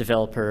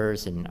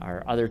developers and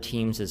our other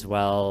teams as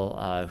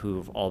well,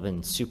 who've all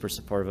been super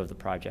supportive of the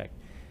project.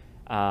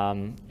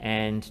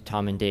 And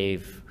Tom and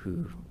Dave,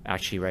 who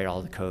actually write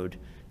all the code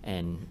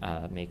and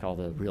make all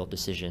the real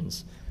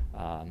decisions.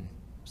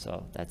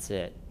 So that's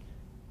it.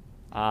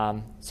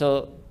 I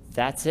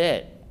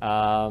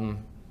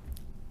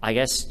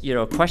guess,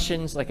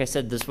 questions, like I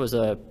said, this was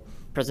a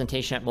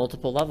presentation at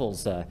multiple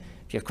levels.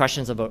 If you have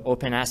questions about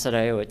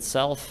OpenAssetIO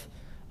itself,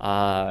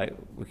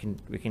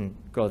 we can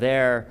go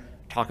there,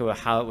 talk about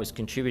how it was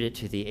contributed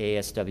to the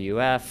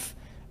ASWF,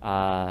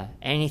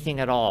 anything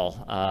at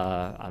all.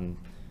 I'm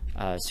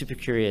super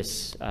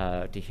curious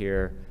to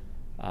hear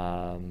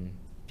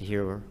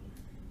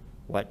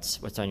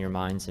what's on your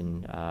minds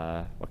and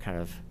what kind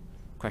of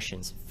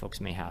questions folks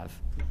may have.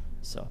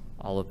 So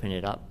I'll open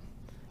it up.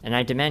 And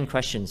I demand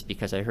questions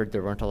because I heard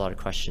there weren't a lot of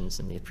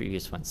questions in the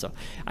previous one. So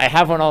I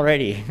have one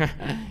already.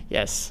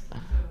 Yes. So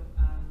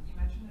you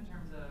mentioned in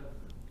terms of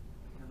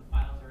the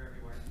files are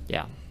everywhere.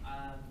 Yeah.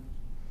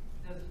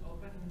 Does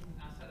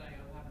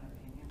OpenAssetIO have an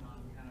opinion on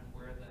kind of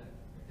where the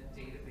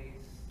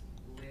database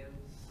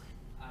lives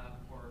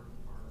for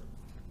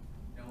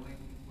knowing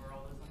where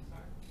all those links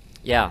are?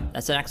 Yeah,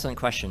 that's an excellent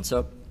question.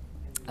 So,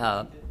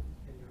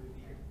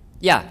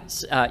 yeah,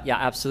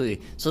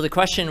 absolutely. So the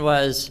question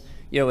was,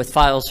 with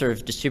files sort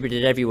of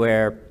distributed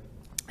everywhere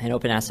and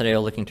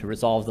OpenAssetIO looking to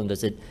resolve them,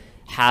 does it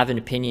have an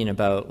opinion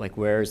about like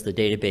where's the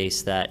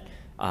database that,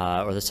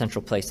 or the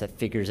central place that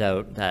figures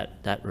out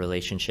that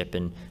relationship,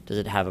 and does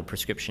it have a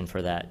prescription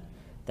for that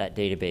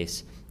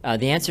database?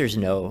 The answer is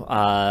no.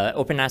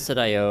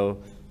 OpenAssetIO,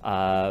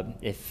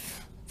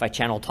 if I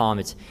channel Tom,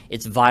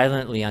 it's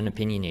violently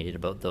unopinionated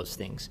about those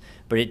things,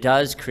 but it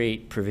does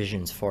create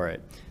provisions for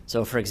it.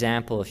 So for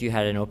example, if you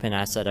had an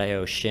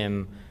OpenAssetIO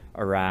shim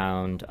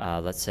around,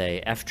 let's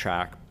say,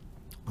 FTrack,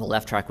 well,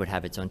 FTrack would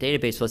have its own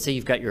database. So let's say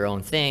you've got your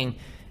own thing,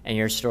 and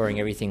you're storing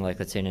everything, like,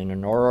 let's say, in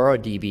an Aurora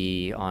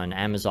DB on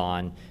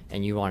Amazon,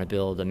 and you want to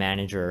build a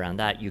manager around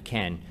that, you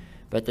can.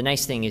 But the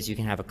nice thing is you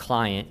can have a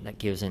client that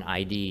gives an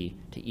ID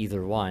to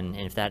either one,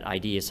 and if that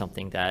ID is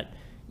something that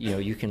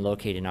you can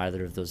locate in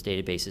either of those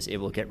databases, it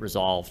will get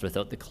resolved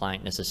without the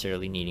client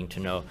necessarily needing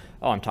to know,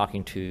 oh, I'm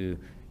talking to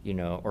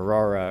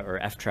Aurora or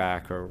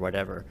FTrack or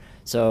whatever.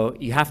 So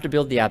you have to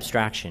build the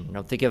abstraction.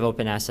 Think of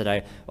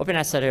OpenAssetIO.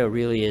 OpenAssetIO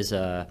really is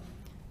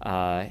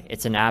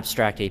it's an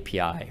abstract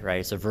API,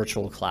 right? It's a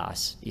virtual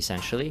class,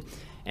 essentially.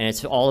 And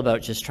it's all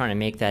about just trying to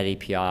make that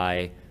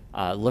API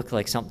look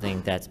like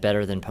something that's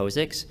better than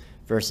POSIX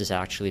versus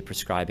actually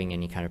prescribing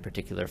any kind of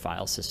particular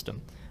file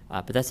system.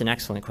 But that's an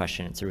excellent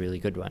question. It's a really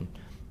good one.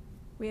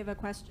 We have a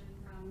question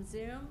from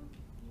Zoom.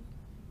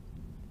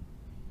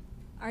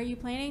 Are you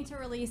planning to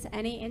release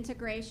any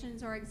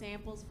integrations or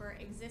examples for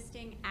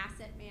existing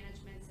asset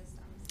management systems?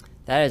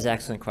 That is an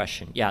excellent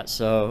question. Yeah,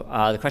 so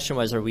the question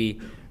was, are we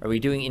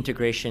doing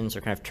integrations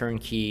or kind of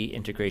turnkey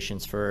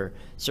integrations for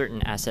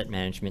certain asset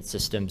management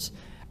systems?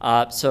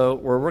 So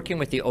we're working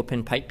with the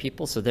open pipe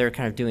people, so they're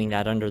kind of doing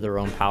that under their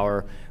own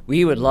power.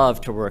 We would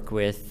love to work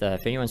with,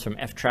 if anyone's from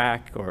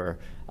FTrack or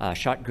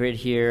ShotGrid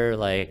here,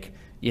 like,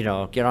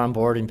 get on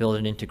board and build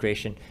an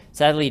integration.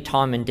 Sadly,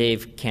 Tom and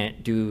Dave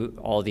can't do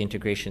all the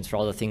integrations for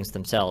all the things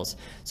themselves.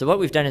 So what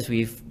we've done is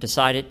we've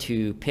decided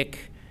to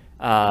pick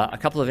a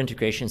couple of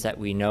integrations that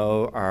we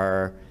know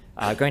are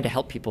going to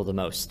help people the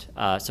most.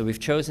 So we've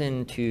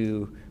chosen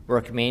to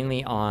work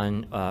mainly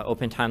on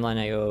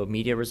OpenTimeline.io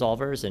media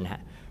resolvers and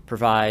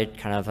provide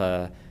kind of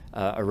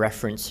a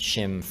reference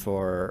shim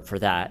for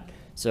that.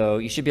 So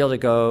you should be able to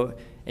go,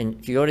 and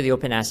if you go to the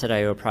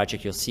OpenAssetIO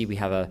project, you'll see we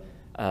have a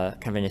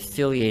kind of an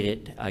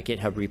affiliated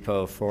GitHub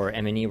repo for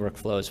M&E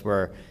workflows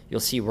where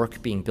you'll see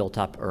work being built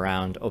up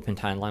around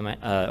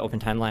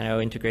OpenTimeline.io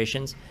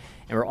integrations.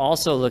 And we're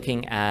also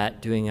looking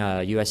at doing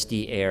a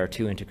USD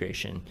AR2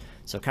 integration.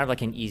 So kind of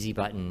like an easy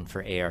button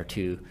for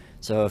AR2.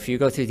 So if you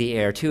go through the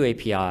AR2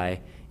 API,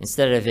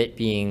 instead of it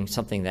being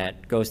something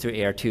that goes through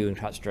AR2 and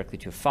drops directly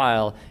to a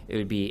file, it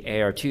would be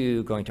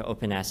AR2 going to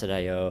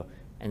OpenAssetIO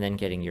and then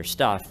getting your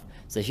stuff.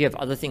 So if you have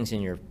other things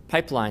in your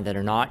pipeline that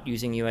are not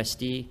using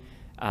USD,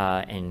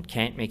 and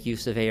can't make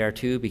use of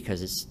AR2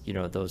 because it's,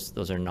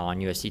 those are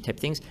non-USD type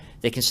things,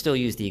 they can still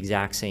use the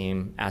exact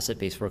same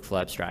asset-based workflow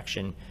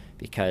abstraction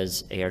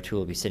because AR2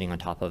 will be sitting on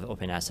top of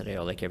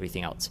OpenAssetIO like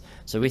everything else.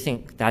 So we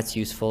think that's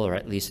useful, or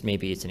at least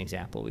maybe it's an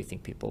example we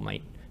think people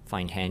might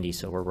find handy.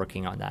 So we're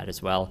working on that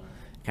as well,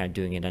 kind of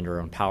doing it under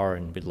our own power,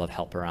 and we'd love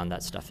help around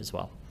that stuff as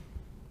well.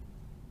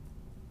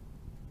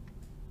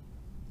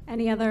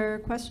 Any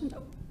other questions?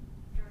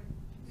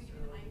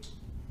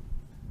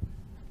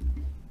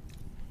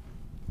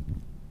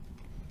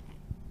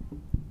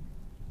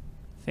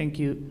 Thank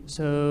you.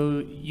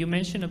 So you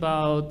mentioned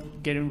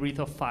about getting rid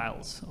of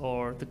files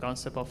or the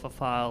concept of a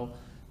file,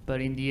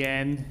 but in the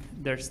end,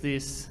 there's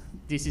these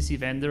DCC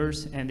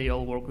vendors and they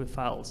all work with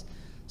files.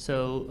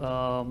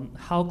 So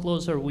how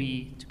close are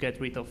we to get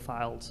rid of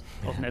files,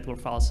 of network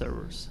file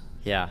servers?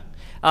 Yeah,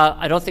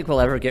 I don't think we'll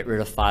ever get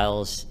rid of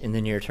files in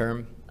the near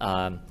term.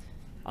 I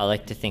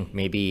like to think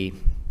maybe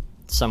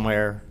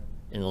somewhere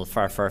in the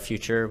far, far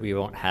future, we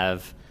won't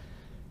have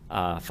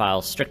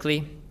files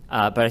strictly.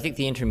 But I think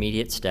the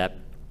intermediate step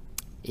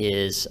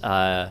is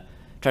try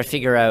to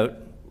figure out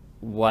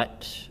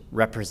what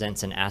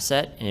represents an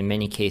asset, and in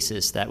many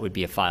cases that would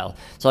be a file.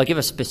 So I'll give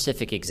a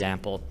specific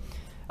example.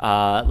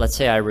 Let's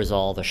say I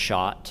resolve a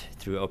shot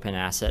through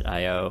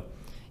OpenAssetIO.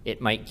 It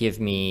might give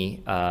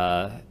me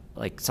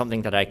like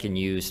something that I can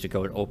use to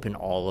go and open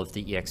all of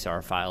the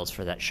EXR files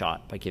for that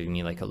shot by giving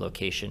me like a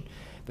location.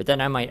 But then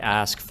I might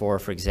ask for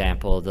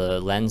example, the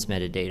lens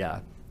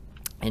metadata,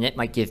 and it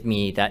might give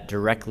me that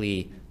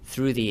directly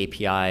through the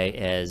API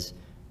as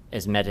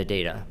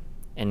metadata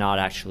and not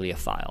actually a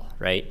file,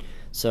 right?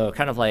 So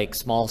kind of like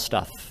small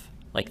stuff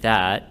like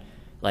that,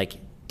 like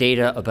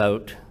data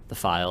about the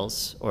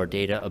files or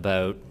data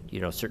about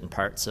certain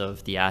parts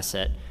of the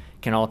asset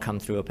can all come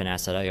through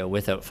OpenAssetIO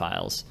without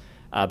files.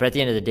 But at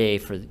the end of the day,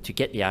 to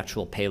get the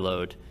actual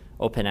payload,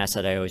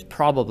 OpenAssetIO is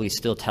probably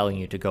still telling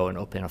you to go and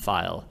open a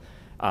file.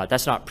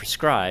 That's not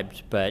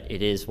prescribed, but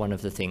it is one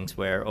of the things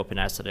where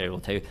OpenAssetIO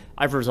will tell you,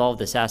 I've resolved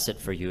this asset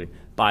for you.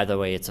 By the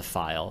way, it's a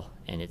file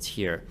and it's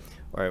here.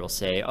 Or it will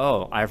say,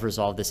 oh, I've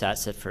resolved this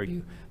asset for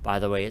you. By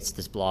the way, it's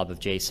this blob of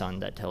JSON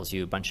that tells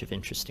you a bunch of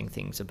interesting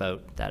things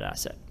about that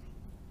asset.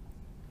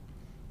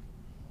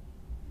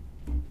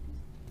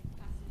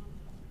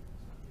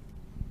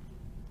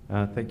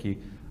 Thank you.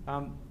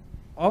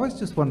 I was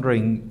just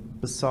wondering,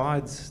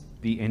 besides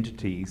the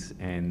entities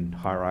and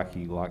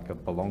hierarchy like a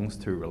belongs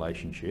to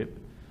relationship,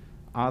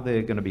 are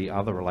there going to be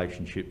other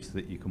relationships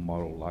that you can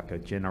model, like a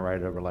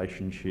generator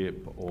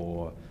relationship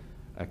or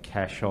a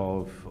cache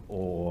of,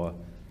 or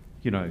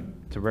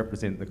to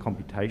represent the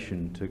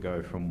computation to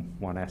go from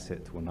one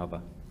asset to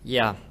another?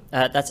 Yeah,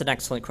 that's an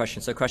excellent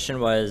question. So the question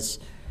was,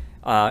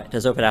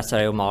 does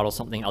OpenAssetIO model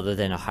something other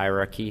than a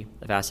hierarchy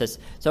of assets?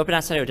 So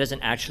OpenAssetIO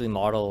doesn't actually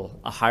model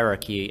a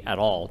hierarchy at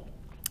all.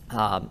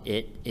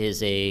 It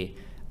is a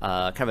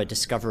kind of a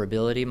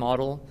discoverability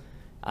model.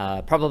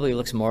 Probably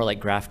looks more like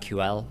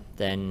GraphQL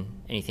than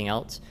anything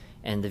else.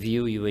 And the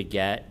view you would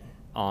get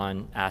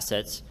on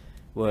assets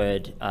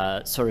would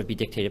sort of be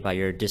dictated by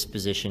your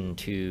disposition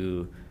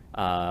to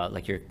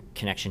like your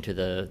connection to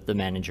the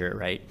manager,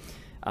 right?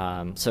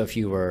 So if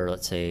you were,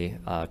 let's say,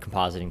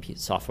 compositing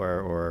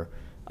software or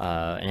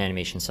an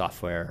animation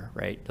software,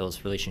 right?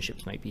 Those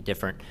relationships might be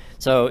different.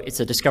 So it's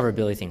a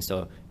discoverability thing.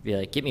 So be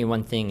like, give me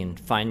one thing and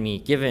find me,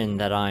 given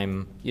that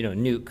I'm,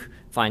 Nuke,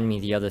 find me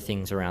the other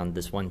things around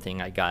this one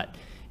thing I got.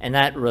 And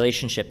that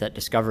relationship, that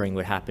discovering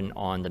would happen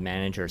on the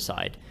manager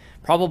side.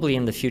 Probably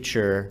in the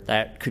future,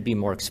 that could be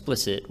more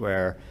explicit,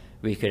 where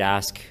we could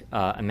ask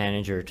a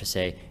manager to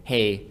say,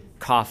 hey,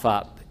 cough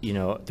up,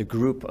 the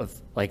group of,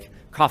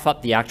 cough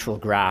up the actual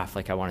graph,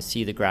 I want to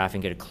see the graph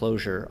and get a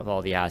closure of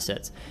all the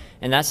assets.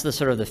 And that's the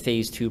sort of the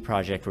phase 2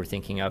 project we're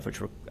thinking of, which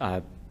we're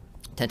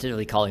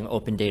tentatively calling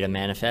open data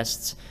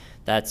manifests.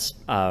 That's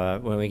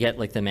when we get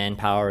the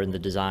manpower and the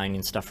design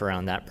and stuff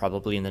around that,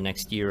 probably in the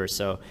next year or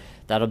so.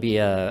 That'll be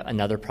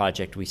another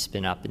project we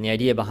spin up. And the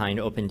idea behind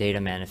open data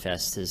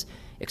manifests is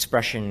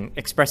expressing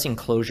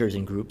closures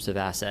in groups of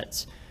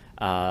assets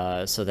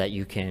so that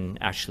you can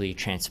actually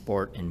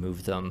transport and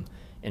move them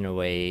in a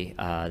way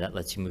that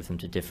lets you move them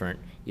to different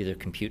either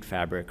compute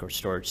fabric or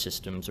storage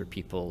systems or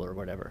people or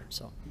whatever.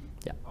 So,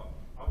 yeah.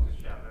 I'll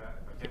just shout it out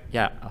if I can.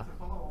 Yeah. To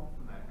follow on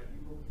from that, have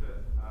you looked at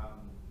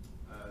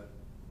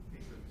a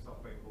piece of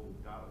software called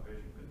data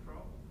version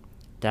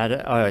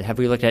control? Have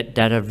we looked at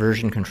data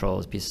version control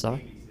as piece of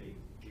software?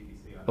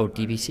 DVC. Oh,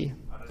 DVC?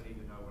 I don't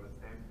even know what it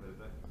stands for,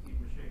 but in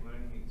machine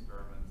learning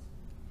experiments,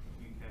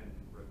 you can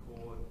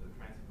record the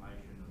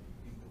transformation of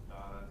input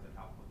data to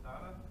output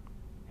data,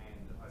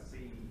 and I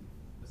see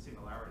the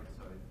similarity.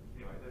 So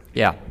anyway, that's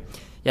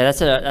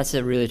yeah, that's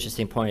a really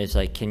interesting point. Is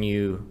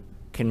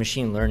can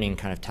machine learning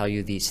kind of tell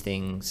you these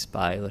things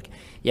by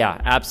yeah,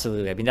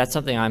 absolutely. I mean, that's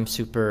something I'm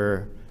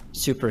super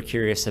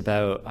curious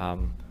about.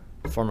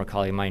 A former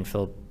colleague of mine,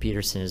 Phil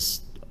Peterson,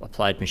 has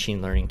applied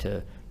machine learning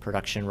to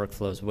production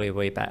workflows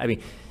way back. I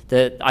mean,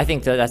 I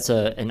think that's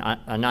an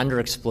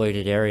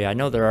underexploited area. I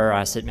know there are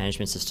asset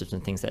management systems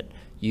and things that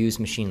use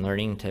machine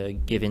learning to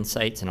give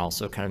insights and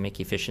also kind of make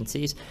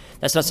efficiencies.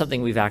 That's not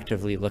something we've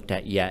actively looked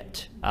at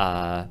yet,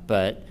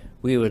 but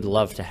we would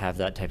love to have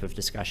that type of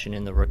discussion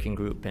in the working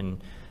group,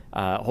 and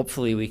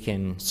hopefully we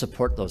can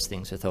support those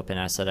things with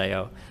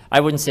OpenAssetIO. I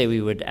wouldn't say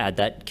we would add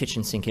that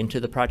kitchen sink into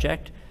the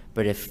project,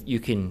 but if you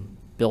can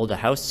build a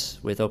house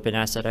with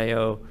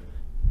OpenAssetIO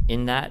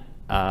in that,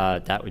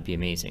 that would be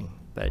amazing.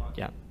 But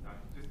yeah.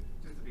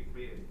 Just to be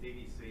clear,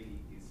 DVC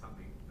is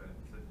something that's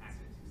an asset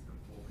system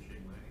for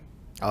machine learning.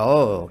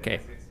 Oh, okay.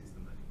 An asset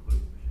system that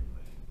includes machine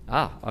learning.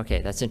 Ah,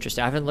 okay, that's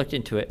interesting. I haven't looked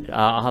into it.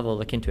 I'll have a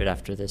look into it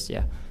after this,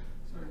 yeah.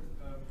 Sorry,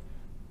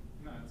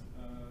 Matt, I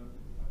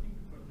think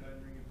we've got data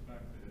ring at the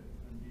back there,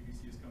 and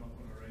DVC has come up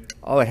on our radar.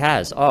 Oh, it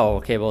has. Oh,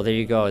 okay, well, there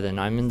you go. Then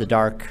I'm in the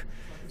dark.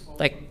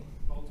 Bolt-on to it,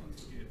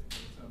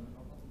 but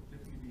I'll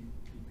definitely be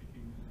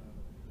picking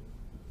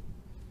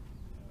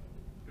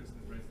the person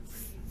that raised the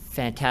question.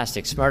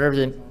 Fantastic.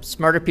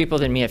 Smarter people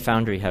than me at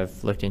Foundry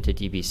have looked into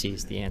DBC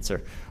is the answer.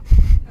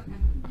 Okay.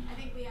 I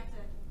think we have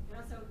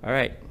to, All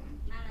right.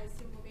 Matt, I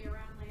assume we'll be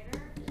around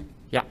later.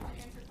 Yeah.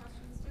 Answer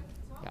questions too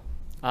as well.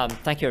 Yeah.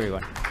 Thank you,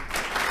 everyone.